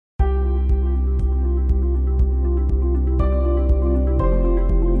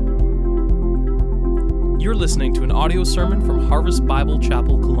listening to an audio sermon from Harvest Bible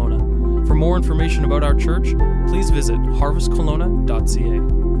Chapel, Kelowna. For more information about our church, please visit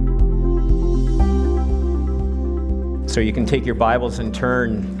harvestkelowna.ca. So you can take your Bibles and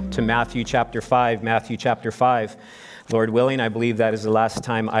turn to Matthew chapter 5. Matthew chapter 5. Lord willing, I believe that is the last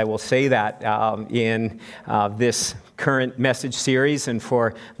time I will say that in this current message series, and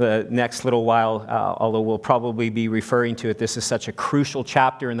for the next little while, although we'll probably be referring to it. This is such a crucial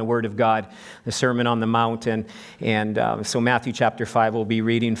chapter in the Word of God, the Sermon on the Mount, and so Matthew chapter 5, we'll be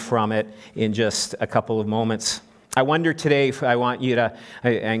reading from it in just a couple of moments. I wonder today, if I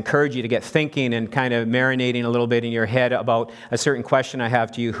encourage you to get thinking and kind of marinating a little bit in your head about a certain question I have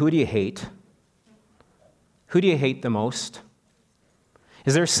to you. Who do you hate? Who do you hate the most?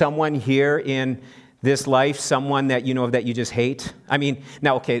 Is there someone here in this life, someone that you know that you just hate? I mean,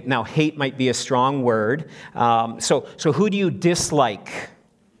 now hate might be a strong word. So who do you dislike?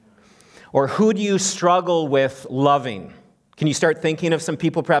 Or who do you struggle with loving? Can you start thinking of some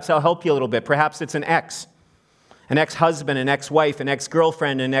people? Perhaps I'll help you a little bit. Perhaps it's an ex-husband, an ex-wife, an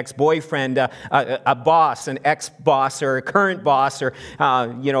ex-girlfriend, an ex-boyfriend, a boss, an ex-boss, or a current boss, or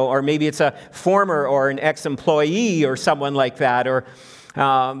or maybe it's a former or an ex-employee or someone like that, or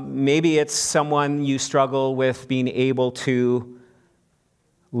maybe it's someone you struggle with being able to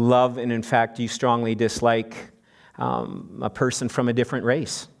love, and in fact you strongly dislike a person from a different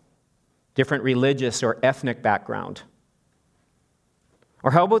race, different religious or ethnic background. Or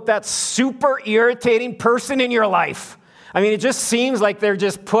how about that super irritating person in your life? I mean, it just seems like they're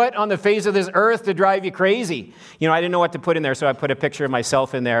just put on the face of this earth to drive you crazy. I didn't know what to put in there, so I put a picture of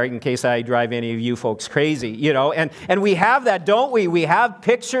myself in there in case I drive any of you folks crazy, And we have that, don't we? We have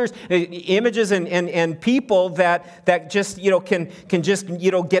pictures, images, and people that just, can just,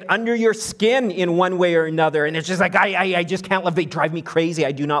 get under your skin in one way or another. And it's just like, I just can't love. They drive me crazy.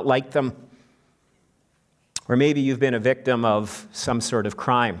 I do not like them. Or maybe you've been a victim of some sort of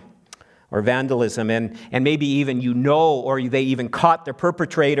crime or vandalism, and maybe even or they even caught the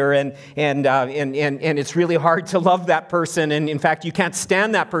perpetrator, and it's really hard to love that person, and in fact you can't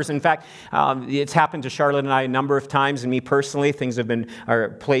stand that person. In fact, it's happened to Charlotte and I a number of times, and me personally, our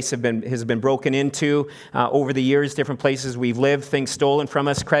place has been broken into over the years, different places we've lived, things stolen from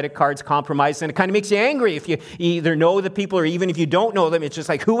us, credit cards compromised, and it kind of makes you angry if you either know the people or even if you don't know them. It's just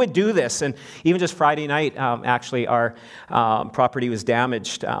like, who would do this? And even just Friday night, actually our property was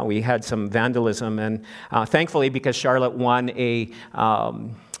damaged. We had some vandalism, and thankfully, because Charlotte won a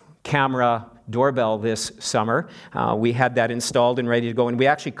camera doorbell this summer, we had that installed and ready to go, and we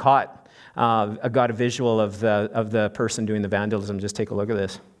actually got a visual of the person doing the vandalism. Just take a look at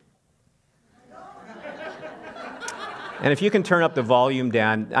this. And if you can turn up the volume,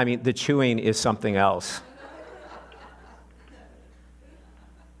 Dan, I mean, the chewing is something else.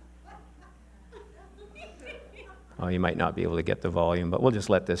 Oh, you might not be able to get the volume, but we'll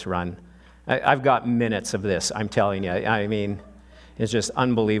just let this run. I've got minutes of this, I'm telling you. I mean, it's just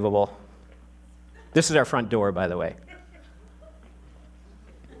unbelievable. This is our front door, by the way.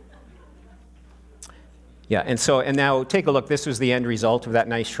 Yeah, and now take a look. This was the end result of that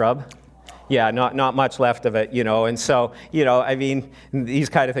nice shrub. Yeah, not much left of it, and so, I mean, these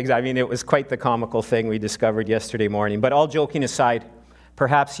kind of things, I mean, it was quite the comical thing we discovered yesterday morning. But all joking aside,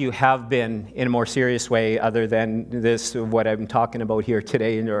 perhaps you have been, in a more serious way, other than this, what I'm talking about here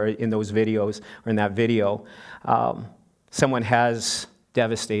today, or in those videos, or in that video, someone has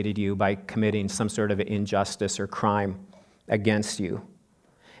devastated you by committing some sort of injustice or crime against you.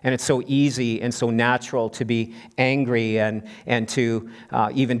 And it's so easy and so natural to be angry and to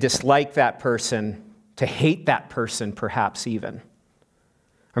even dislike that person, to hate that person perhaps even.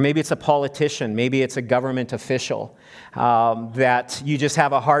 Or maybe it's a politician, maybe it's a government official that you just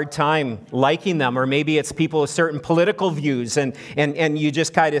have a hard time liking them, or maybe it's people with certain political views and you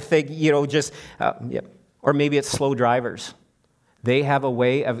just kind of think, or maybe it's slow drivers. They have a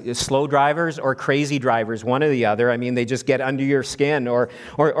way of slow drivers or crazy drivers, one or the other. I mean, they just get under your skin, or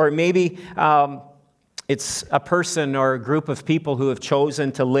maybe it's a person or a group of people who have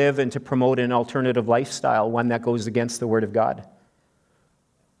chosen to live and to promote an alternative lifestyle, one that goes against the Word of God.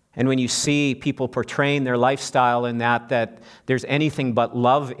 And when you see people portraying their lifestyle in that there's anything but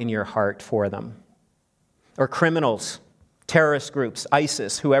love in your heart for them. Or criminals, terrorist groups,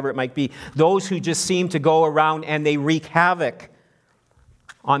 ISIS, whoever it might be, those who just seem to go around and they wreak havoc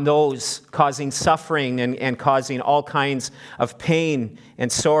on those, causing suffering and causing all kinds of pain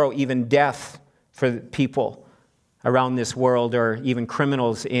and sorrow, even death for people around this world, or even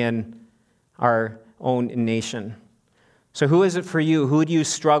criminals in our own nation. So who is it for you? Who do you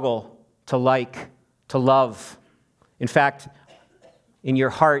struggle to like, to love? In fact, in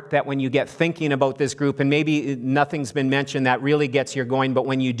your heart that when you get thinking about this group, and maybe nothing's been mentioned that really gets you going, but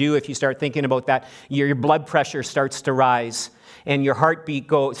when you do, if you start thinking about that, your blood pressure starts to rise and your heartbeat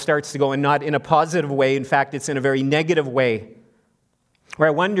starts to go, and not in a positive way. In fact, it's in a very negative way. Where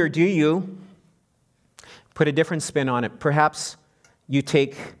I wonder, do you put a different spin on it? Perhaps you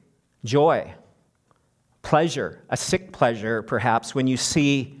take joy, pleasure, a sick pleasure perhaps, when you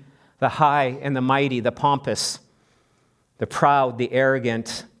see the high and the mighty, the pompous, the proud, the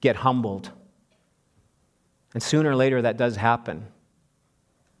arrogant get humbled. And sooner or later that does happen.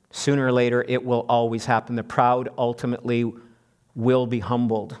 Sooner or later it will always happen. The proud ultimately will be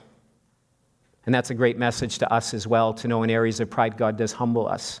humbled. And that's a great message to us as well, to know in areas of pride God does humble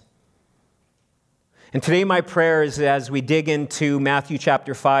us. And today my prayer is, as we dig into Matthew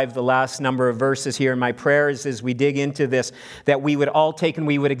chapter 5, the last number of verses here, and my prayer is as we dig into this, that we would all take and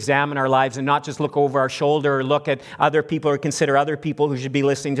we would examine our lives and not just look over our shoulder or look at other people or consider other people who should be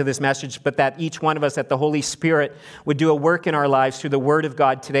listening to this message, but that each one of us, that the Holy Spirit would do a work in our lives through the Word of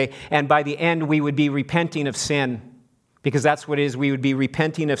God today, and by the end we would be repenting of sin. Because that's what it is. We would be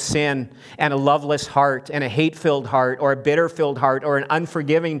repenting of sin and a loveless heart and a hate-filled heart or a bitter-filled heart or an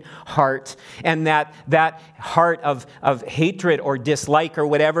unforgiving heart. And that heart of hatred or dislike or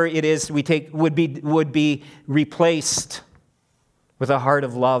whatever it is we take would be replaced with a heart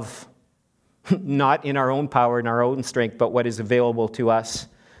of love. Not in our own power and our own strength, but what is available to us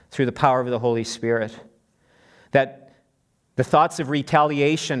through the power of the Holy Spirit. That the thoughts of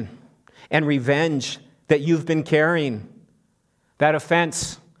retaliation and revenge that you've been carrying, that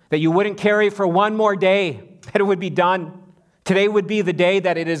offense that you wouldn't carry for one more day, that it would be done. Today would be the day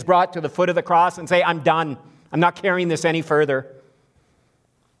that it is brought to the foot of the cross and say, I'm done. I'm not carrying this any further.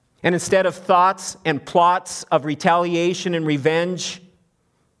 And instead of thoughts and plots of retaliation and revenge,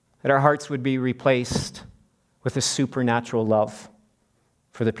 that our hearts would be replaced with a supernatural love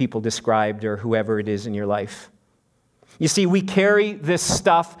for the people described or whoever it is in your life. You see, we carry this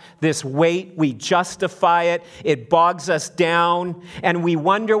stuff, this weight, we justify it, it bogs us down, and we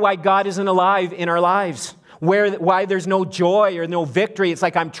wonder why God isn't alive in our lives, why there's no joy or no victory. It's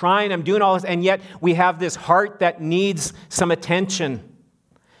like I'm trying, I'm doing all this, and yet we have this heart that needs some attention.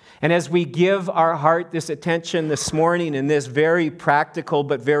 And as we give our heart this attention this morning in this very practical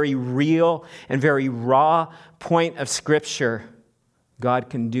but very real and very raw point of Scripture, God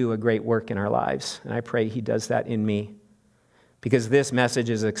can do a great work in our lives. And I pray He does that in me. Because this message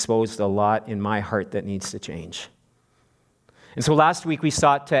has exposed a lot in my heart that needs to change. And so last week we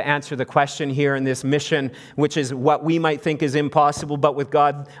sought to answer the question here in this mission, which is what we might think is impossible, but with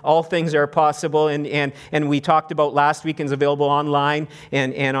God, all things are possible. And we talked about last week, and it's available online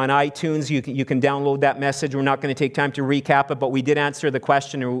and on iTunes. You can download that message. We're not going to take time to recap it, but we did answer the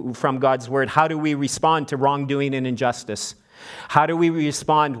question from God's Word. How do we respond to wrongdoing and injustice? How do we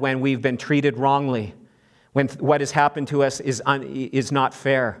respond when we've been treated wrongly? When what has happened to us is not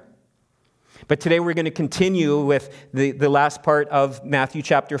fair. But today we're going to continue with the last part of Matthew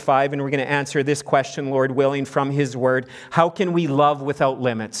chapter 5, and we're going to answer this question, Lord willing, from His Word. How can we love without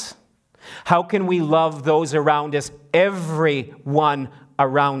limits? How can we love those around us, everyone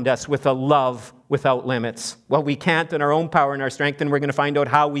around us, with a love without limits? Well, we can't in our own power and our strength, and we're going to find out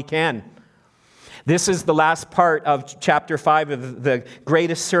how we can. This is the last part of chapter 5 of the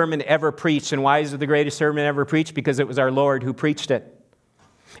greatest sermon ever preached. And why is it the greatest sermon ever preached? Because it was our Lord who preached it.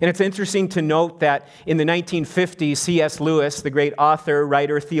 And it's interesting to note that in the 1950s, C.S. Lewis, the great author,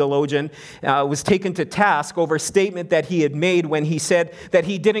 writer, theologian, was taken to task over a statement that he had made when he said that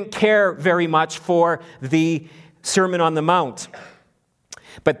he didn't care very much for the Sermon on the Mount.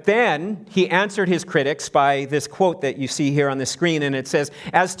 But then he answered his critics by this quote that you see here on the screen, and it says,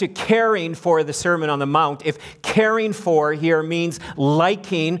 as to caring for the Sermon on the Mount, if caring for here means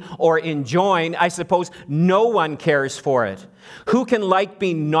liking or enjoying, I suppose no one cares for it. Who can like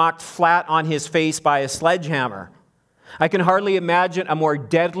being knocked flat on his face by a sledgehammer? I can hardly imagine a more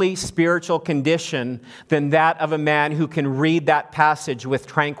deadly spiritual condition than that of a man who can read that passage with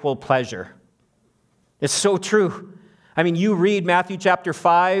tranquil pleasure. It's so true. I mean, you read Matthew chapter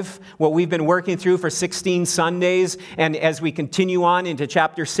 5, what we've been working through for 16 Sundays, and as we continue on into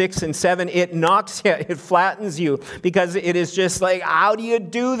chapter 6 and 7, it knocks you, it flattens you, because it is just like, how do you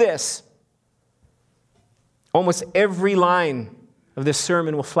do this? Almost every line of this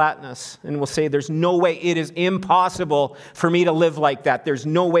sermon will flatten us and will say, there's no way, it is impossible for me to live like that. There's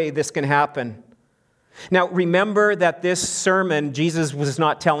no way this can happen. Now, remember that this sermon, Jesus was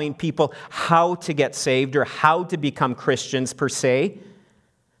not telling people how to get saved or how to become Christians per se.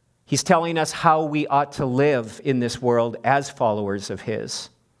 He's telling us how we ought to live in this world as followers of His,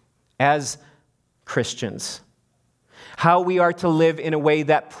 as Christians. how we are to live in a way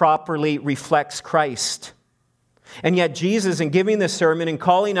that properly reflects Christ. And yet Jesus, in giving this sermon and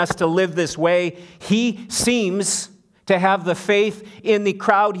calling us to live this way, he seems to have the faith in the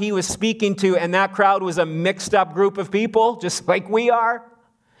crowd he was speaking to, and that crowd was a mixed up group of people, just like we are.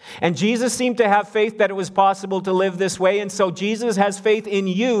 And Jesus seemed to have faith that it was possible to live this way, and so Jesus has faith in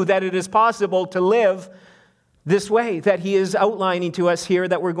you that it is possible to live this way that he is outlining to us here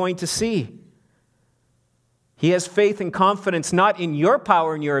that we're going to see. He has faith and confidence not in your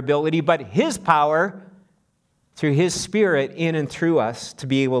power and your ability, but his power through his Spirit in and through us to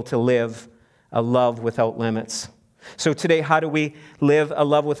be able to live a love without limits. So today, how do we live a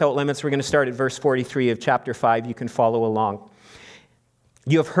love without limits? We're going to start at verse 43 of chapter 5. You can follow along.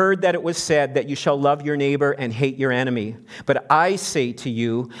 You have heard that it was said that you shall love your neighbor and hate your enemy. But I say to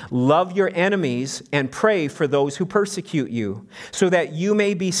you, love your enemies and pray for those who persecute you, so that you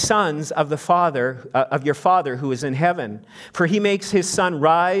may be sons of your Father who is in heaven. For he makes his sun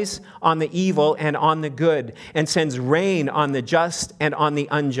rise on the evil and on the good, and sends rain on the just and on the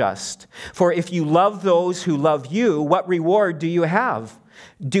unjust. For if you love those who love you, what reward do you have?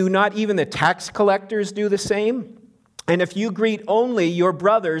 Do not even the tax collectors do the same? And if you greet only your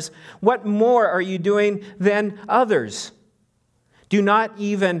brothers, what more are you doing than others? Do not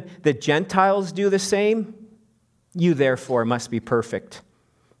even the Gentiles do the same? You therefore must be perfect,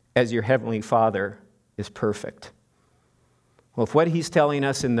 as your heavenly Father is perfect. Well, if what he's telling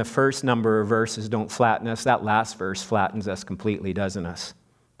us in the first number of verses don't flatten us, that last verse flattens us completely, doesn't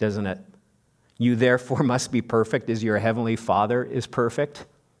it? You therefore must be perfect, as your heavenly Father is perfect.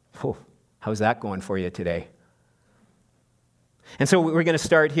 Oh, how's that going for you today? And so we're going to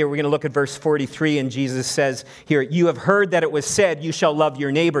start here. We're going to look at verse 43, and Jesus says here, you have heard that it was said, you shall love your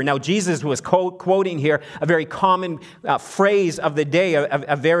neighbor. Now, Jesus was quoting here a very common phrase of the day,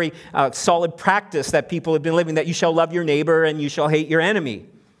 a very solid practice that people have been living, that you shall love your neighbor and you shall hate your enemy.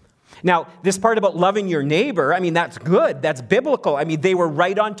 Now, this part about loving your neighbor, that's good. That's biblical. They were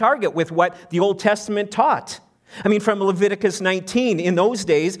right on target with what the Old Testament taught. From Leviticus 19, in those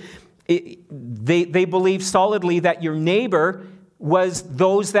days, they believed solidly that your neighbor was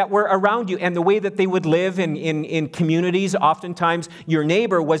those that were around you, and the way that they would live in communities. Oftentimes, your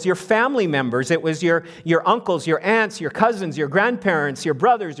neighbor was your family members. It was your uncles, your aunts, your cousins, your grandparents, your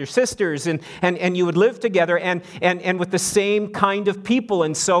brothers, your sisters, and you would live together and with the same kind of people.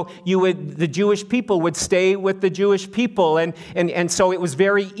 And so the Jewish people would stay with the Jewish people, and so it was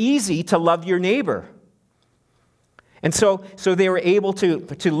very easy to love your neighbor. And so they were able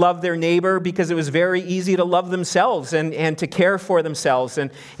to love their neighbor because it was very easy to love themselves and to care for themselves.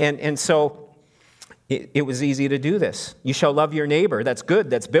 And so it was easy to do this. You shall love your neighbor. That's good.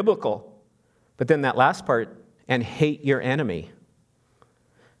 That's biblical. But then that last part, and hate your enemy.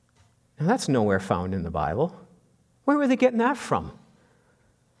 Now that's nowhere found in the Bible. Where were they getting that from?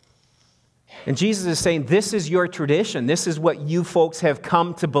 And Jesus is saying, this is your tradition. This is what you folks have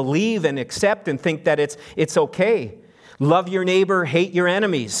come to believe and accept and think that it's okay. Love your neighbor, hate your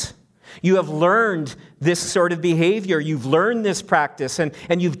enemies. You have learned this sort of behavior. You've learned this practice, and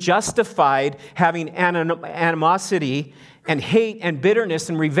you've justified having animosity and hate and bitterness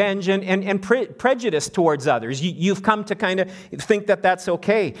and revenge and prejudice towards others. You've come to kind of think that that's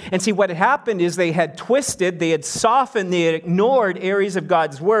okay. And see, what had happened is they had twisted, they had softened, they had ignored areas of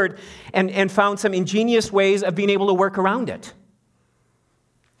God's word and found some ingenious ways of being able to work around it.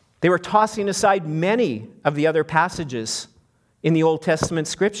 They were tossing aside many of the other passages in the Old Testament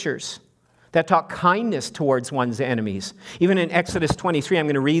scriptures that taught kindness towards one's enemies. Even in Exodus 23, I'm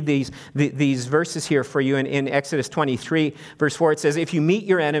going to read these verses here for you. In Exodus 23, verse 4, it says, if you meet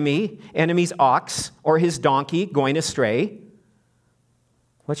your enemy's ox or his donkey going astray,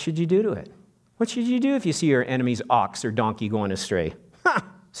 what should you do to it? What should you do if you see your enemy's ox or donkey going astray?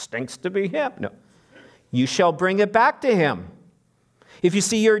 Stinks to be him. No. You shall bring it back to him. If you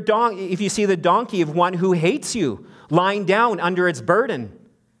see the donkey of one who hates you lying down under its burden,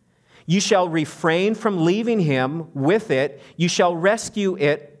 you shall refrain from leaving him with it. You shall rescue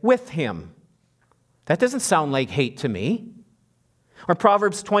it with him. That doesn't sound like hate to me. Or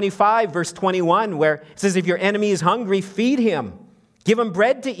Proverbs 25, verse 21, where it says, if your enemy is hungry, feed him. Give him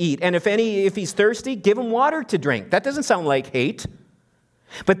bread to eat. And if he's thirsty, give him water to drink. That doesn't sound like hate.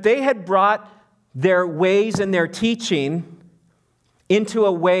 But they had brought their ways and their teaching into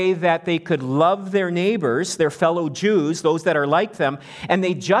a way that they could love their neighbors, their fellow Jews, those that are like them, and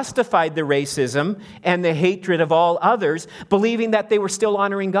they justified the racism and the hatred of all others, believing that they were still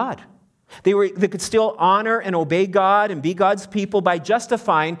honoring God. They could still honor and obey God and be God's people by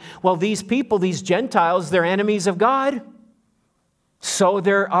justifying, well, these people, these Gentiles, they're enemies of God, so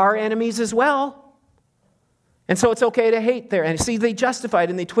they're our enemies as well. And so it's okay to hate there. And see, they justified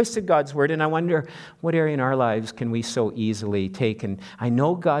and they twisted God's word. And I wonder what area in our lives can we so easily take? And I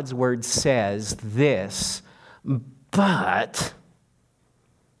know God's word says this, but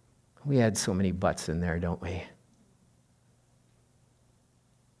we add so many buts in there, don't we?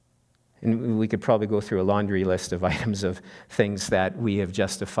 And we could probably go through a laundry list of items of things that we have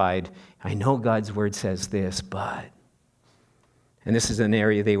justified. I know God's word says this, but. And this is an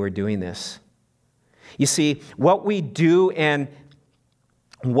area they were doing this. You see, what we do and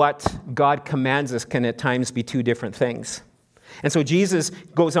what God commands us can at times be two different things. And so Jesus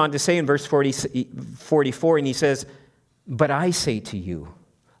goes on to say in verse 44, and he says, "But I say to you,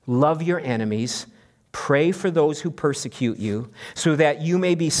 love your enemies, pray for those who persecute you, so that you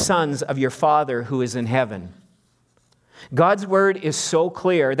may be sons of your Father who is in heaven." God's word is so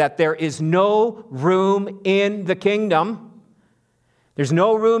clear that there is no room in the kingdom. There's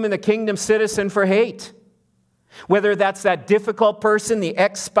no room in the kingdom citizen for hate. Whether that's that difficult person, the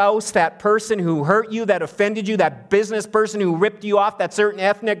ex-spouse, that person who hurt you, that offended you, that business person who ripped you off, that certain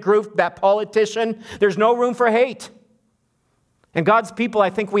ethnic group, that politician, there's no room for hate. And God's people, I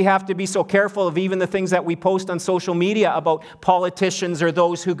think we have to be so careful of even the things that we post on social media about politicians or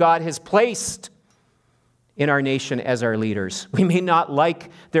those who God has placed in our nation as our leaders. We may not like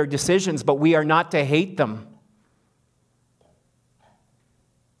their decisions, but we are not to hate them.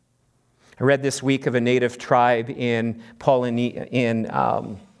 I read this week of a native tribe in Polynesia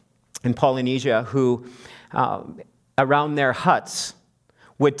who, around their huts,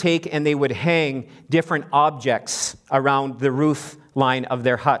 would take and they would hang different objects around the roof line of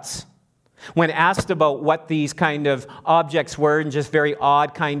their huts. When asked about what these kind of objects were, and just very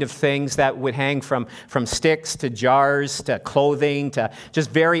odd kind of things that would hang from sticks to jars to clothing to just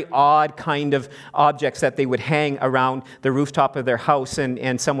very odd kind of objects that they would hang around the rooftop of their house,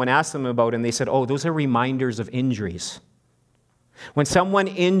 and someone asked them about it, and they said, "Oh, those are reminders of injuries. When someone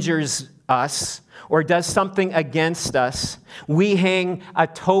injures us or does something against us, we hang a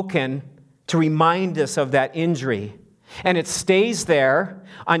token to remind us of that injury. And it stays there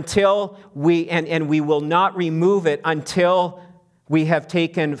until we will not remove it until we have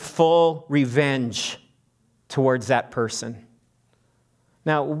taken full revenge towards that person."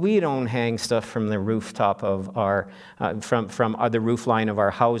 Now, we don't hang stuff from the rooftop of our, from the roof line of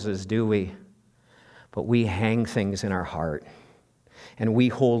our houses, do we? But we hang things in our heart. And we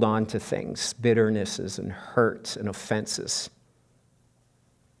hold on to things, bitternesses and hurts and offenses.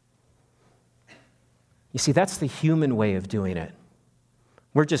 You see, that's the human way of doing it.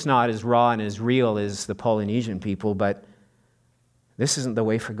 We're just not as raw and as real as the Polynesian people, but this isn't the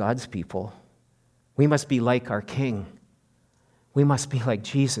way for God's people. We must be like our King. We must be like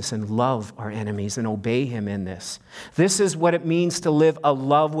Jesus and love our enemies and obey him in this. This is what it means to live a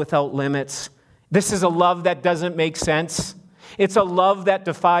love without limits. This is a love that doesn't make sense. It's a love that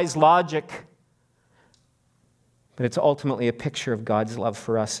defies logic. But it's ultimately a picture of God's love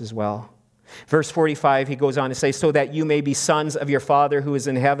for us as well. Verse 45, he goes on to say, "So that you may be sons of your Father who is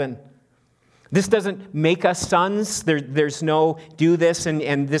in heaven." This doesn't make us sons. There's no do this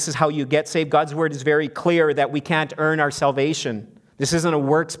and this is how you get saved. God's word is very clear that we can't earn our salvation. This isn't a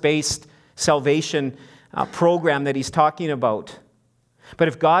works-based salvation program that he's talking about. But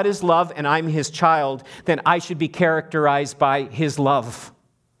if God is love and I'm his child, then I should be characterized by his love.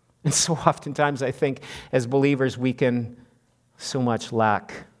 And so oftentimes I think as believers we can so much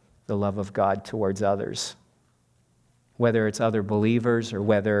lack the love of God towards others, whether it's other believers or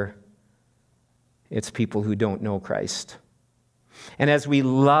whether it's people who don't know Christ. And as we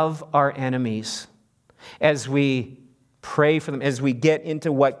love our enemies, as we pray for them, as we get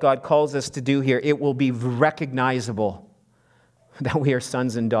into what God calls us to do here, it will be recognizable that we are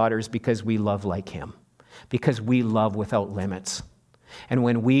sons and daughters because we love like him, because we love without limits. And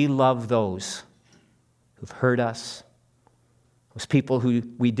when we love those who've hurt us, those people who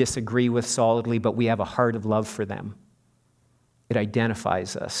we disagree with solidly, but we have a heart of love for them, it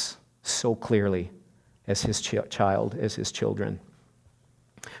identifies us so clearly as his child, as his children.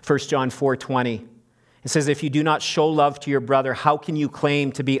 1 John 4:20, it says, "If you do not show love to your brother, how can you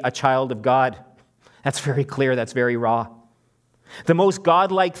claim to be a child of God?" That's very clear, that's very raw. The most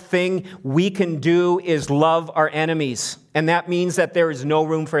godlike thing we can do is love our enemies, and that means that there is no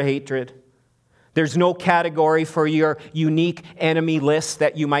room for hatred. There's no category for your unique enemy list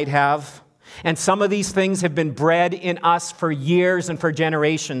that you might have. And some of these things have been bred in us for years and for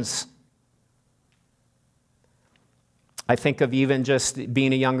generations. I think of even just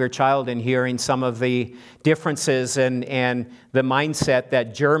being a younger child and hearing some of the differences and the mindset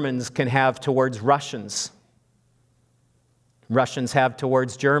that Germans can have towards Russians. Russians have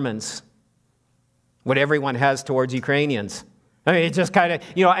towards Germans. what everyone has towards Ukrainians. I mean, it's just kind of,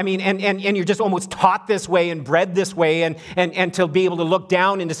 and you're just almost taught this way and bred this way, and to be able to look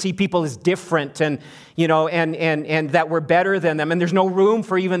down and to see people as different, and that we're better than them. And there's no room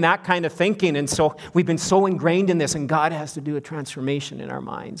for even that kind of thinking. And so we've been so ingrained in this, and God has to do a transformation in our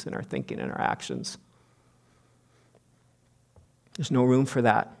minds and our thinking and our actions. There's no room for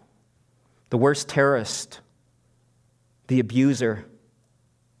that. The worst terrorist, the abuser,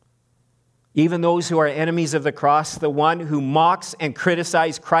 even those who are enemies of the cross, the one who mocks and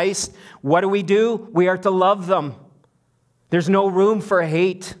criticizes Christ, what do? We are to love them. There's no room for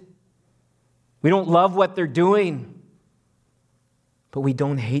hate. We don't love what they're doing, but we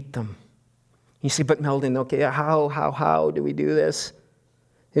don't hate them. You see, but Meldon, okay, how do we do this?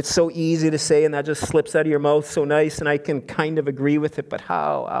 It's so easy to say, and that just slips out of your mouth so nice, and I can kind of agree with it, but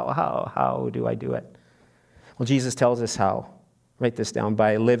how do I do it? Well, Jesus tells us how. Write this down: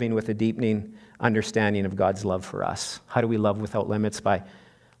 by living with a deepening understanding of God's love for us. How do we love without limits? By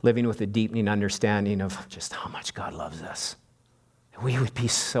living with a deepening understanding of just how much God loves us. We would be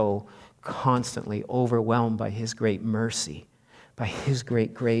so constantly overwhelmed by His great mercy, by His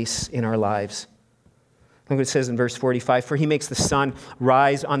great grace in our lives. Look what it says in verse 45. For He makes the sun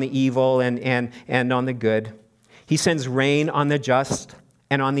rise on the evil and on the good. He sends rain on the just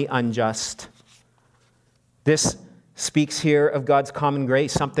and on the unjust. This speaks here of God's common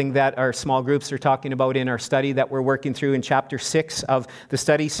grace, something that our small groups are talking about in our study that we're working through in chapter 6 of the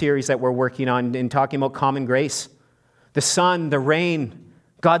study series that we're working on in talking about common grace. The sun, the rain,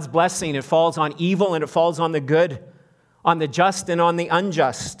 God's blessing, it falls on evil and it falls on the good, on the just and on the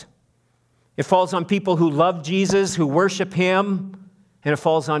unjust. It falls on people who love Jesus, who worship Him, and it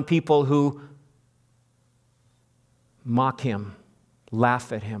falls on people who mock Him,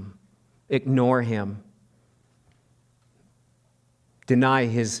 laugh at Him, ignore Him, deny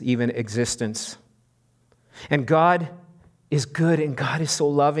His even existence. And God is good, and God is so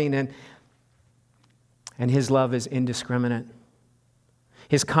loving, and His love is indiscriminate.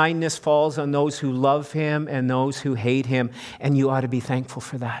 His kindness falls on those who love Him and those who hate Him, and you ought to be thankful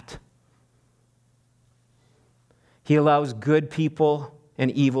for that. He allows good people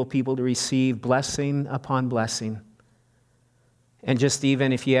and evil people to receive blessing upon blessing. And just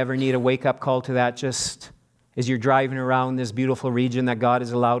even if you ever need a wake-up call to that, just as you're driving around this beautiful region that God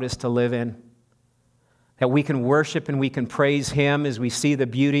has allowed us to live in, that we can worship and we can praise Him as we see the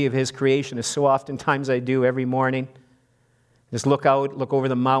beauty of His creation, as so oftentimes I do every morning. Just look out, look over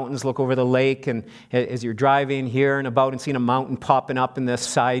the mountains, look over the lake, and as you're driving here and about and seeing a mountain popping up in the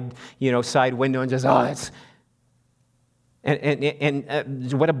side window, and just, it's...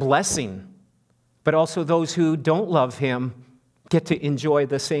 And what a blessing. But also those who don't love Him get to enjoy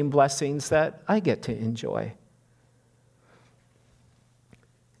the same blessings that I get to enjoy.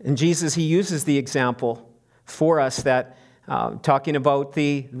 And Jesus, He uses the example for us that, talking about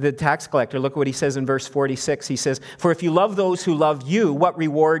the tax collector, look what He says in verse 46. He says, for if you love those who love you, what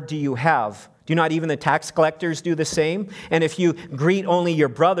reward do you have? Do not even the tax collectors do the same? And if you greet only your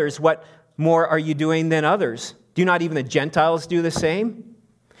brothers, what more are you doing than others? Do not even the Gentiles do the same?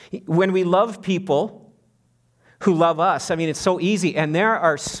 When we love people who love us, I mean, it's so easy. And there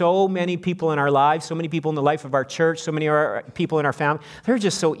are so many people in our lives, so many people in the life of our church, so many people in our family. They're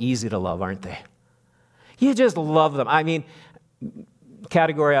just so easy to love, aren't they? You just love them. I mean,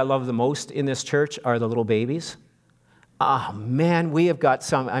 category I love the most in this church are the little babies. Oh, man, we have got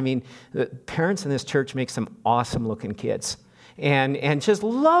some. I mean, the parents in this church make some awesome-looking kids. And just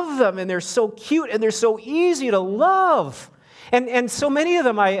love them, and they're so cute, and they're so easy to love. And so many of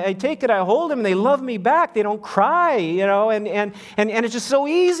them, I take it, I hold them, and they love me back. They don't cry, and it's just so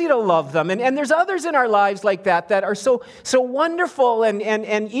easy to love them. And there's others in our lives like that are so wonderful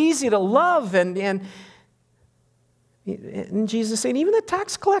and easy to love. And Jesus is saying, even the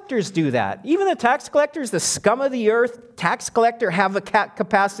tax collectors do that. Even the tax collectors, the scum of the earth, tax collector have a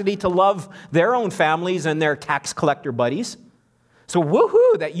capacity to love their own families and their tax collector buddies. So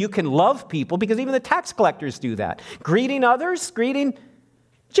woohoo, that you can love people, because even the tax collectors do that. Greeting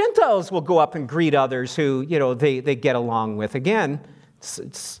Gentiles will go up and greet others who, they get along with. Again,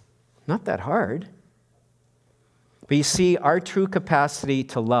 it's not that hard. But you see, our true capacity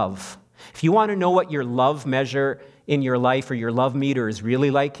to love, if you want to know what your love measure in your life or your love meter is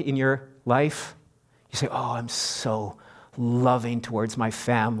really like in your life, you say, I'm so loving towards my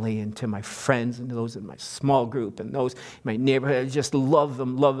family and to my friends and to those in my small group and those in my neighborhood. I just love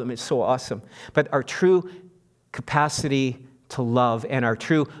them. It's so awesome. But our true capacity to love and our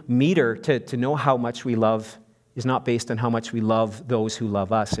true meter to know how much we love is not based on how much we love those who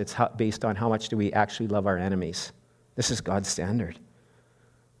love us. It's based on how much do we actually love our enemies. This is God's standard.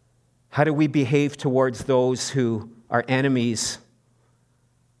 How do we behave towards those who are enemies,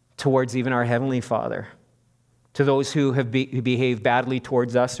 towards even our Heavenly Father, to those who have behaved badly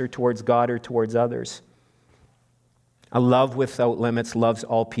towards us or towards God or towards others? A love without limits loves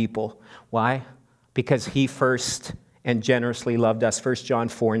all people. Why? Because He first and generously loved us. 1 John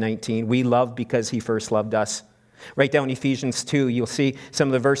 4:19. We love because He first loved us. Write down Ephesians 2. You'll see some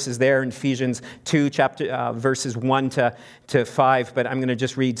of the verses there in Ephesians 2, verses 1 to 5. But I'm going to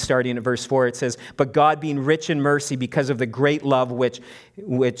just read starting at verse 4. It says, "But God, being rich in mercy because of the great love with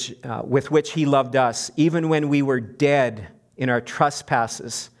which He loved us, even when we were dead in our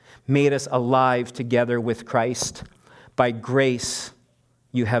trespasses, made us alive together with Christ. By grace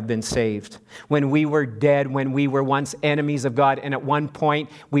you have been saved." When we were dead, when we were once enemies of God, and at one point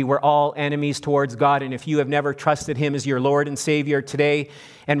we were all enemies towards God, and if you have never trusted Him as your Lord and Savior today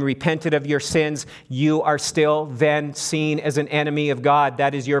and repented of your sins, you are still then seen as an enemy of God.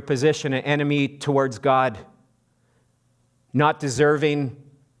 That is your position, an enemy towards God, not deserving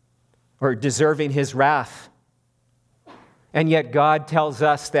His wrath. And yet God tells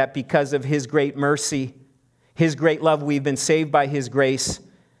us that because of His great mercy, His great love, we've been saved by His grace,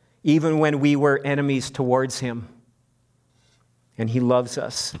 even when we were enemies towards Him. And He loves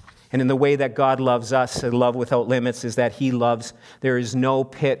us. And in the way that God loves us, and love without limits, is that He loves. There is no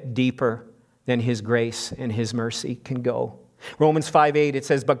pit deeper than His grace and His mercy can go. Romans 5:8, it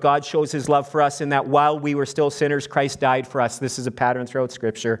says, "But God shows His love for us in that while we were still sinners, Christ died for us." This is a pattern throughout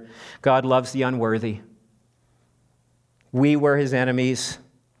Scripture. God loves the unworthy. We were His enemies,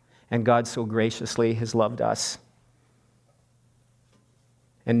 and God so graciously has loved us.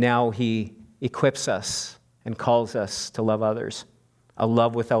 And now He equips us and calls us to love others. A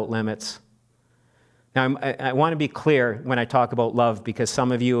love without limits. Now, I want to be clear when I talk about love, because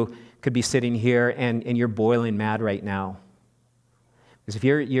some of you could be sitting here and you're boiling mad right now. Because if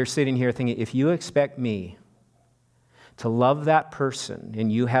you're sitting here thinking, if you expect me to love that person,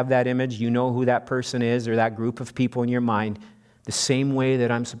 and you have that image, you know who that person is or that group of people in your mind, the same way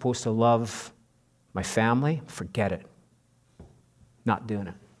that I'm supposed to love my family, forget it. Not doing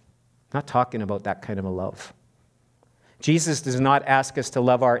it. Not talking about that kind of a love. Jesus does not ask us to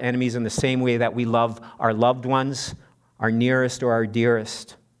love our enemies in the same way that we love our loved ones, our nearest or our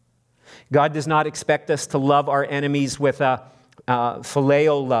dearest. God does not expect us to love our enemies with a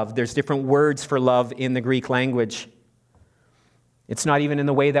phileo love. There's different words for love in the Greek language. It's not even in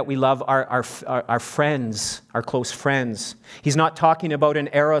the way that we love our friends, our close friends. He's not talking about an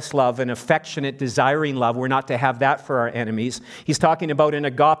eros love, an affectionate, desiring love. We're not to have that for our enemies. He's talking about an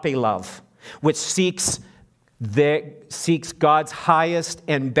agape love, which seeks God's highest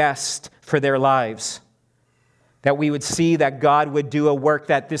and best for their lives. That we would see that God would do a work,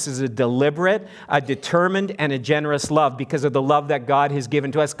 that this is a deliberate, a determined, and a generous love because of the love that God has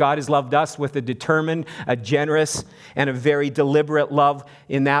given to us. God has loved us with a determined, a generous, and a very deliberate love.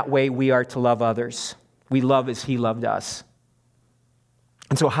 In that way, we are to love others. We love as He loved us.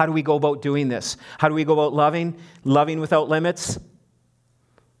 And so how do we go about doing this? How do we go about loving? Loving without limits.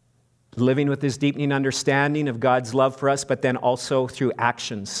 Living with this deepening understanding of God's love for us, but then also through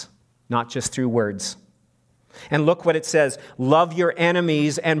actions, not just through words. And look what it says, love your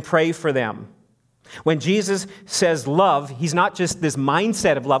enemies and pray for them. When Jesus says love, He's not just this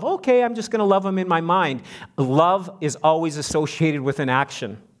mindset of love. Okay, I'm just going to love them in my mind. Love is always associated with an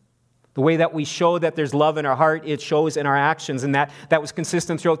action. The way that we show that there's love in our heart, it shows in our actions. And that was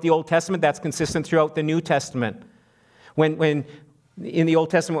consistent throughout the Old Testament. That's consistent throughout the New Testament. When in the Old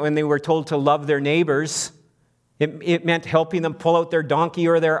Testament, when they were told to love their neighbors, it meant helping them pull out their donkey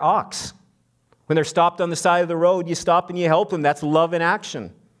or their ox. When they're stopped on the side of the road, you stop and you help them. That's love in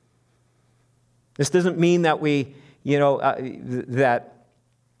action. This doesn't mean that we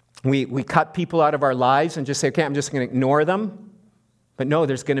cut people out of our lives and just say, okay, I'm just going to ignore them. But no,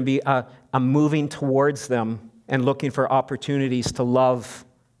 there's going to be a moving towards them and looking for opportunities to love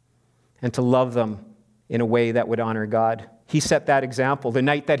and to love them in a way that would honor God. He set that example. The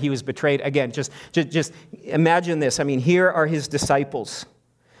night that He was betrayed, again, just imagine this. I mean, here are His disciples.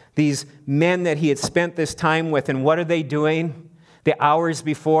 These men that He had spent this time with, and what are they doing the hours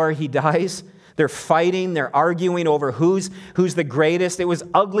before He dies? They're fighting, they're arguing over who's the greatest. It was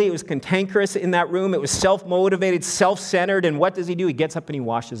ugly, it was cantankerous in that room, it was self-motivated, self-centered, and what does He do? He gets up and He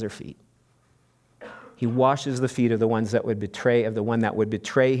washes their feet. He washes the feet of the ones that would betray, of the one that would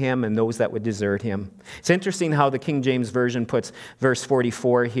betray Him and those that would desert Him. It's interesting how the King James Version puts verse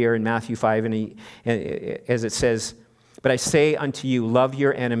 44 here in Matthew 5, as it says, "But I say unto you, love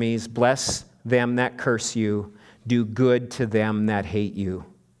your enemies, bless them that curse you, do good to them that hate you."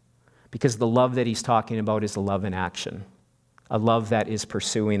 Because the love that He's talking about is a love in action. a love that is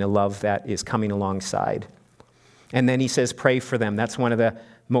pursuing, a love that is coming alongside. And then he says, pray for them. That's one of the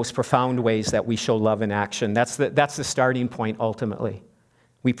most profound ways that we show love in action. That's the starting point, ultimately.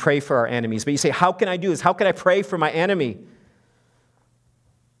 We pray for our enemies. But you say, how can I do this? How can I pray for my enemy?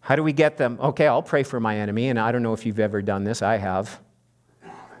 How do we get them? Okay, I'll pray for my enemy. And I don't know if you've ever done this. I have.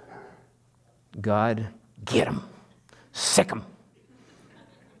 God, get them. Sick them.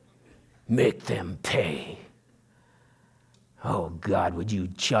 Make them pay. Oh, God, would you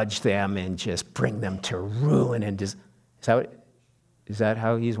judge them and just bring them to ruin? And is that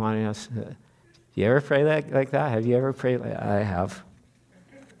how he's wanting us? Do you ever pray like that? Have you ever prayed like that? I have.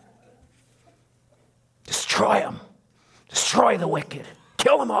 Destroy them. Destroy the wicked.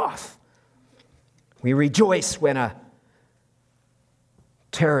 Kill them off. We rejoice when a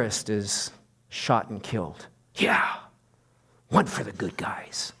terrorist is shot and killed. Yeah, one for the good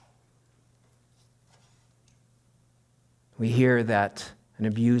guys. We hear that an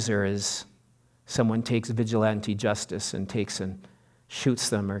abuser is someone takes vigilante justice and takes and shoots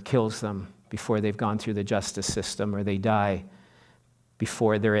them or kills them before they've gone through the justice system, or they die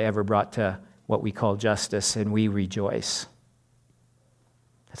before they're ever brought to what we call justice, and we rejoice.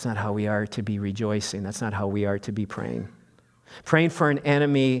 That's not how we are to be rejoicing. That's not how we are to be praying. Praying for an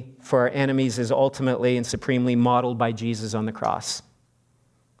enemy, for our enemies, is ultimately and supremely modeled by Jesus on the cross.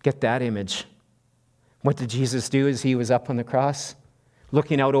 Get that image. What did Jesus do as he was up on the cross?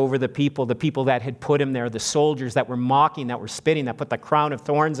 Looking out over the people that had put him there, the soldiers that were mocking, that were spitting, that put the crown of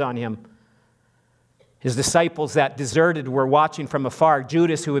thorns on him. His disciples that deserted were watching from afar.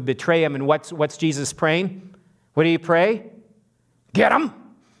 Judas, who would betray him. And what's Jesus praying? What do you pray? Get him.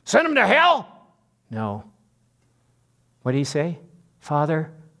 Send him to hell. No. What do you say?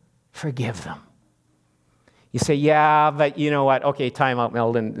 Father, forgive them. You say, yeah, but you know what? Okay, time out,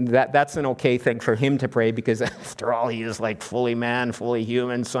 Meldon. That's an okay thing for him to pray, because after all, he is like fully man, fully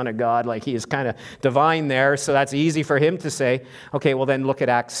human, Son of God. Like, he is kind of divine there, so that's easy for him to say. Okay, well then look at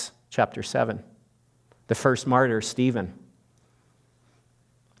Acts chapter 7. The first martyr, Stephen.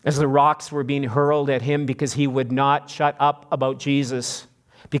 As the rocks were being hurled at him because he would not shut up about Jesus,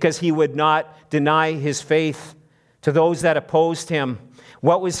 because he would not deny his faith to those that opposed him.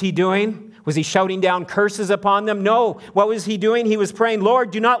 What was he doing? Was he shouting down curses upon them? No. What was he doing? He was praying,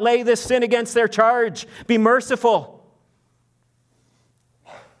 Lord, do not lay this sin against their charge. Be merciful.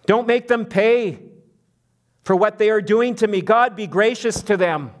 Don't make them pay for what they are doing to me. God, be gracious to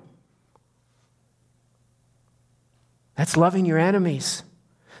them. That's loving your enemies.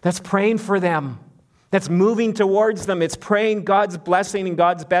 That's praying for them. That's moving towards them. It's praying God's blessing and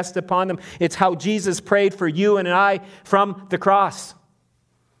God's best upon them. It's how Jesus prayed for you and I from the cross.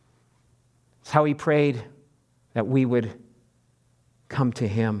 It's how he prayed that we would come to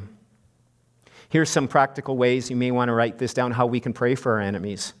him. Here's some practical ways, you may want to write this down, how we can pray for our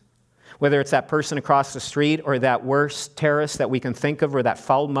enemies. Whether it's that person across the street, or that worst terrorist that we can think of, or that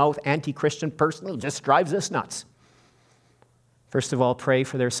foul-mouthed anti-Christian person who just drives us nuts. First of all, pray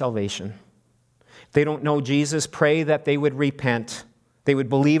for their salvation. If they don't know Jesus, pray that they would repent. They would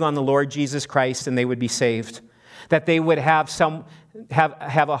believe on the Lord Jesus Christ and they would be saved. That they would have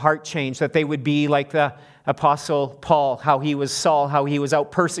a heart change. That they would be like the Apostle Paul, how he was Saul, how he was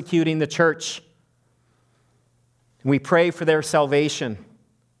out persecuting the church. We pray for their salvation.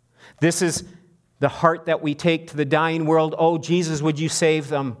 This is the heart that we take to the dying world. Oh, Jesus, would you save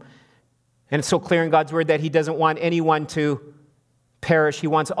them? And it's so clear in God's word that he doesn't want anyone to perish. He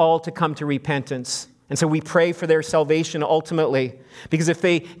wants all to come to repentance. And so we pray for their salvation ultimately, because if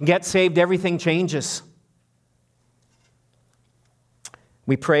they get saved, everything changes.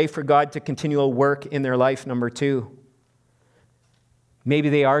 We pray for God to continual work in their life, number 2. Maybe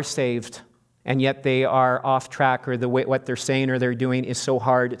they are saved, and yet they are off track, or what they're saying or they're doing is so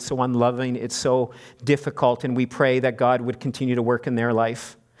hard, it's so unloving, it's so difficult, and we pray that God would continue to work in their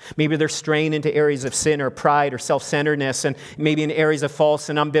life. Maybe they're straying into areas of sin or pride or self-centeredness, and maybe in areas of false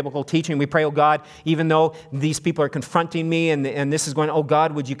and unbiblical teaching. We pray, oh God, even though these people are confronting me and this is going, oh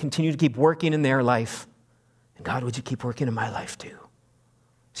God, would you continue to keep working in their life? And God, would you keep working in my life too?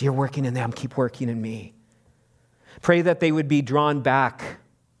 So you're working in them, keep working in me. Pray that they would be drawn back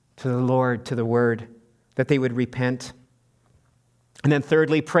to the Lord, to the Word, that they would repent. And then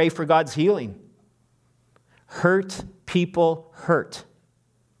thirdly, pray for God's healing. Hurt people hurt.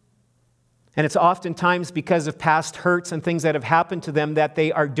 And it's oftentimes because of past hurts and things that have happened to them that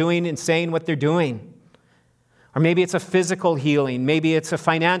they are doing and saying what they're doing. Or maybe it's a physical healing. Maybe it's a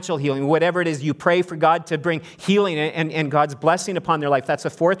financial healing. Whatever it is, you pray for God to bring healing and God's blessing upon their life. That's the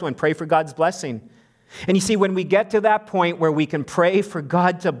fourth one. Pray for God's blessing. And you see, when we get to that point where we can pray for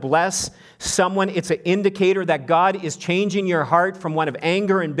God to bless someone, it's an indicator that God is changing your heart from one of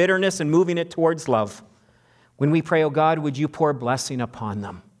anger and bitterness and moving it towards love. When we pray, oh God, would you pour blessing upon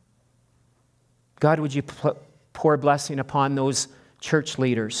them? God, would you pour blessing upon those church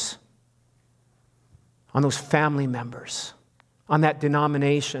leaders, on those family members, on that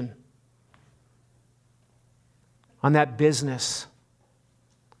denomination, on that business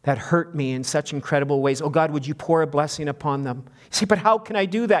that hurt me in such incredible ways. Oh God, would you pour a blessing upon them? You say, but how can I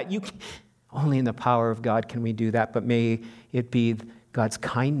do that? Only in the power of God can we do that, but may it be God's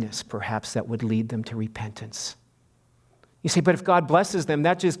kindness, perhaps, that would lead them to repentance. You say, but if God blesses them,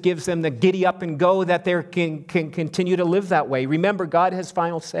 that just gives them the giddy up and go that they can continue to live that way. Remember, God has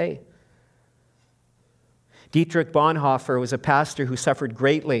final say. Dietrich Bonhoeffer was a pastor who suffered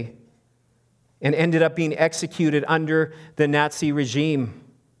greatly and ended up being executed under the Nazi regime.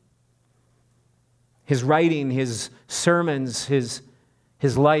 His writing, his sermons, his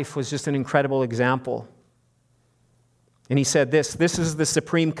life was just an incredible example. And he said this is the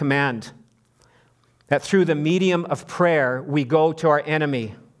supreme command, that through the medium of prayer, we go to our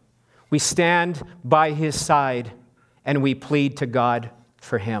enemy. We stand by his side and we plead to God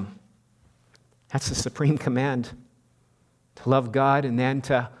for him. That's the supreme command, to love God and then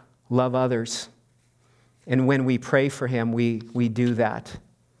to love others. And when we pray for him, we do that.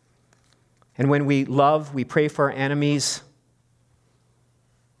 And when we love, we pray for our enemies,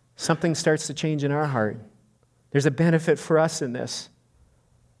 something starts to change in our heart. There's a benefit for us in this.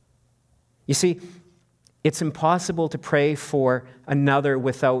 You see, it's impossible to pray for another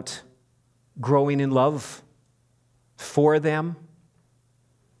without growing in love for them,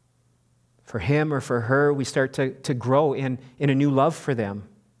 for him or for her. We start to grow in a new love for them.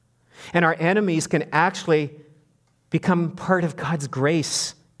 And our enemies can actually become part of God's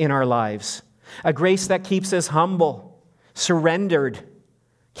grace in our lives. A grace that keeps us humble, surrendered,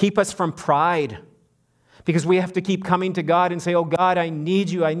 keep us from pride. Because we have to keep coming to God and say, oh God, I need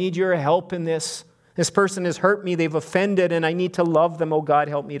you. I need your help in this. This person has hurt me. They've offended, and I need to love them. Oh God,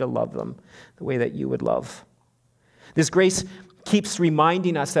 help me to love them the way that you would love. This grace keeps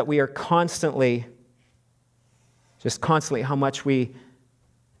reminding us that we are constantly how much we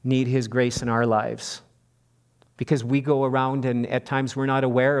need his grace in our lives. Because we go around and at times we're not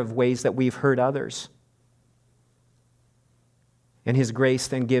aware of ways that we've hurt others. And his grace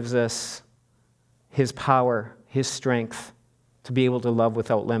then gives us his power, his strength to be able to love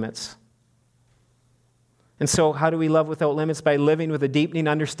without limits. And so how do we love without limits? By living with a deepening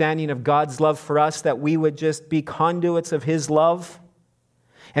understanding of God's love for us, that we would just be conduits of his love.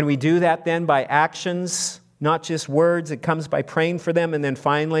 And we do that then by actions, not just words. It comes by praying for them. And then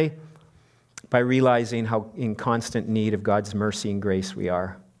finally, by realizing how in constant need of God's mercy and grace we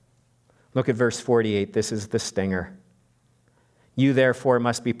are. Look at verse 48. This is the stinger. You therefore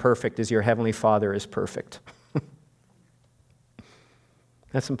must be perfect as your heavenly Father is perfect.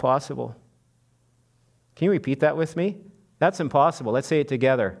 That's impossible. Can you repeat that with me? That's impossible. Let's say it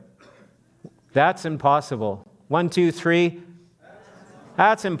together. That's impossible. 1, 2, 3.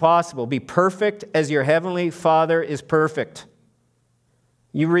 That's impossible. Be perfect as your heavenly Father is perfect.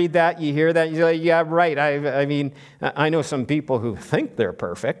 You read that, you hear that, you're like, yeah, right. I mean, I know some people who think they're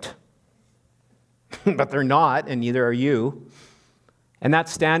perfect, but they're not, and neither are you. And that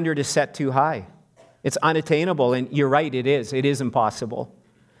standard is set too high. It's unattainable, and you're right, it is. It is impossible.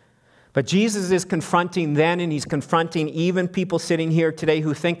 But Jesus is confronting then, and he's confronting even people sitting here today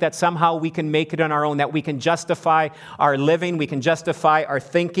who think that somehow we can make it on our own, that we can justify our living, we can justify our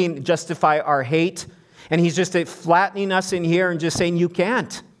thinking, justify our hate. And he's just flattening us in here and just saying, you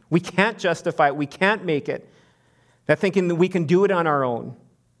can't. We can't justify it. We can't make it. That thinking that we can do it on our own.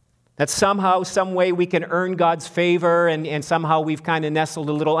 That somehow, some way we can earn God's favor and somehow we've kind of nestled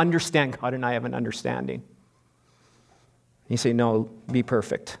a little understand. God and I have an understanding. You say, no, be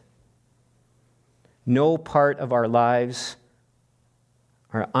perfect. No part of our lives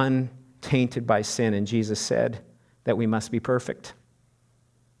are untainted by sin. And Jesus said that we must be perfect.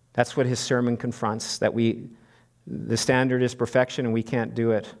 That's what his sermon confronts, that the standard is perfection and we can't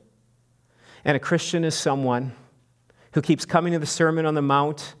do it. And a Christian is someone who keeps coming to the Sermon on the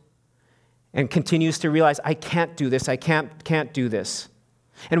Mount and continues to realize, I can't do this, I can't do this.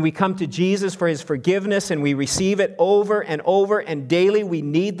 And we come to Jesus for his forgiveness and we receive it over and over, and daily we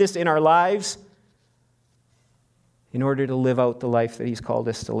need this in our lives in order to live out the life that he's called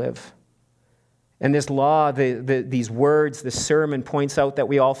us to live. And this law, these words, this sermon points out that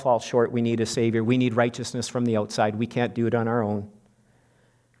we all fall short. We need a Savior. We need righteousness from the outside. We can't do it on our own.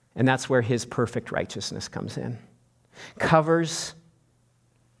 And that's where his perfect righteousness comes in. Covers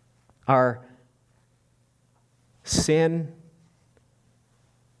our sin.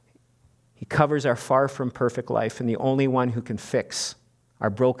 He covers our far from perfect life, and the only one who can fix our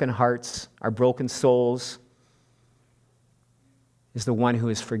broken hearts, our broken souls, is the one who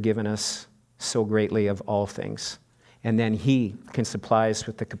has forgiven us so greatly of all things. And then he can supply us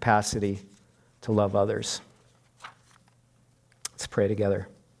with the capacity to love others. Let's pray together,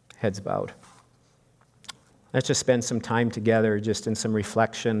 heads bowed. Let's just spend some time together just in some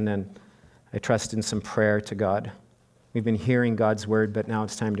reflection, and I trust in some prayer to God. We've been hearing God's word, but now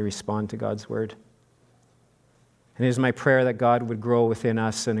it's time to respond to God's word. And it is my prayer that God would grow within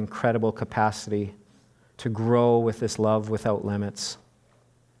us an incredible capacity to grow with this love without limits.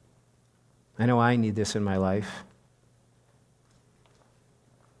 I know I need this in my life.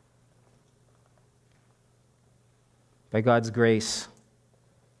 By God's grace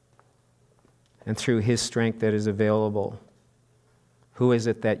and through his strength that is available, who is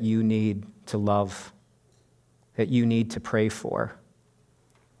it that you need to love, that you need to pray for?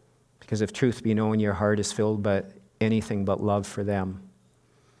 Because if truth be known, your heart is filled by anything but love for them,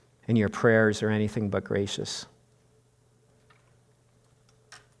 and your prayers are anything but gracious.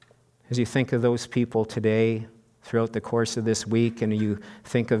 As you think of those people today, throughout the course of this week, and you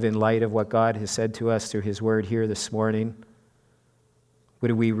think of in light of what God has said to us through his word here this morning,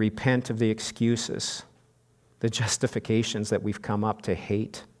 would we repent of the excuses, the justifications that we've come up to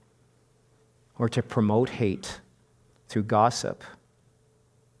hate or to promote hate through gossip?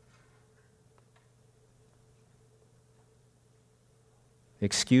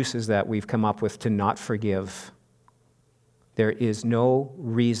 Excuses that we've come up with to not forgive. There is no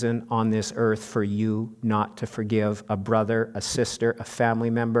reason on this earth for you not to forgive a brother, a sister, a family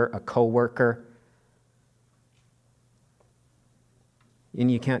member, a co-worker.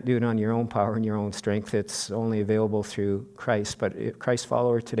 And you can't do it on your own power and your own strength. It's only available through Christ. But Christ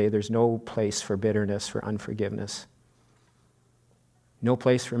follower today, there's no place for bitterness, for unforgiveness. No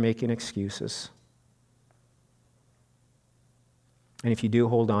place for making excuses. And if you do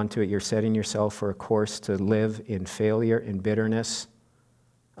hold on to it, you're setting yourself for a course to live in failure, in bitterness,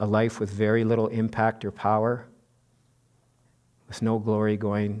 a life with very little impact or power, with no glory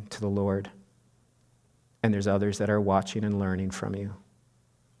going to the Lord. And there's others that are watching and learning from you.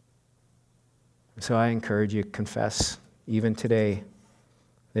 So I encourage you to confess, even today,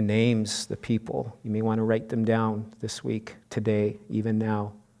 the names, the people. You may want to write them down this week, today, even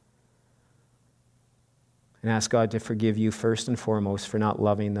now. And ask God to forgive you first and foremost for not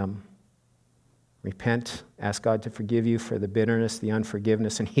loving them. Repent, ask God to forgive you for the bitterness, the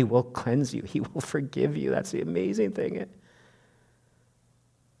unforgiveness, and he will cleanse you. He will forgive you. That's the amazing thing.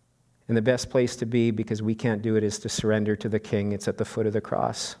 And the best place to be, because we can't do it, is to surrender to the King. It's at the foot of the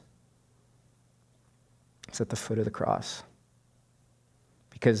cross. It's at the foot of the cross.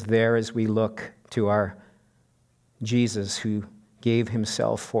 Because there, as we look to our Jesus who gave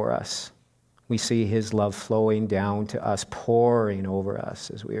himself for us, we see his love flowing down to us, pouring over us,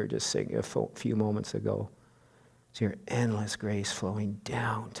 as we were just singing a few moments ago. It's your endless grace flowing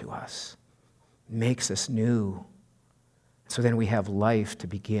down to us. Makes us new. So then we have life to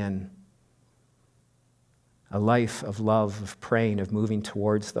begin. A life of love, of praying, of moving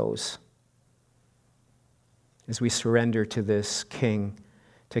towards those. As we surrender to this King,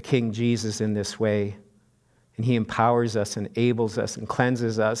 to King Jesus in this way, and he empowers us, enables us, and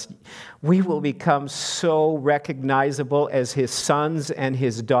cleanses us, we will become so recognizable as his sons and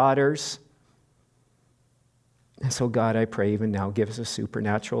his daughters. And so, God, I pray even now, give us a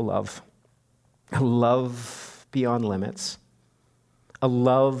supernatural love, a love beyond limits, a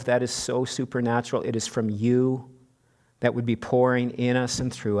love that is so supernatural. It is from you that would be pouring in us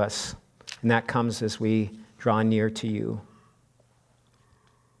and through us. And that comes as we draw near to you.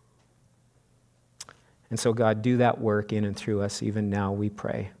 And so, God, do that work in and through us even now, we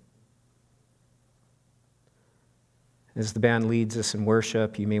pray. As the band leads us in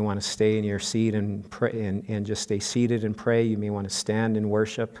worship, you may want to stay in your seat and pray, and just stay seated and pray. You may want to stand and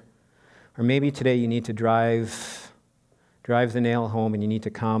worship. Or maybe today you need to drive the nail home, and you need to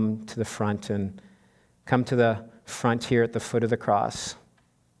come to the front here at the foot of the cross.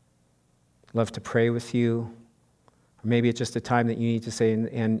 I'd love to pray with you. Or maybe it's just a time that you need to say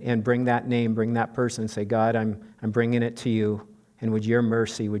and bring that name, bring that person, and say, God, I'm bringing it to you. And would your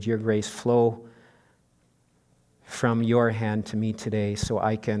mercy, would your grace flow from your hand to me today so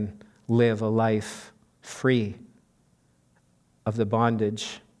I can live a life free of the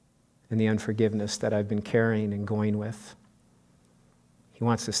bondage and the unforgiveness that I've been carrying and going with. He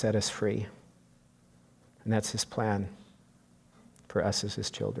wants to set us free. And that's his plan for us as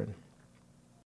his children.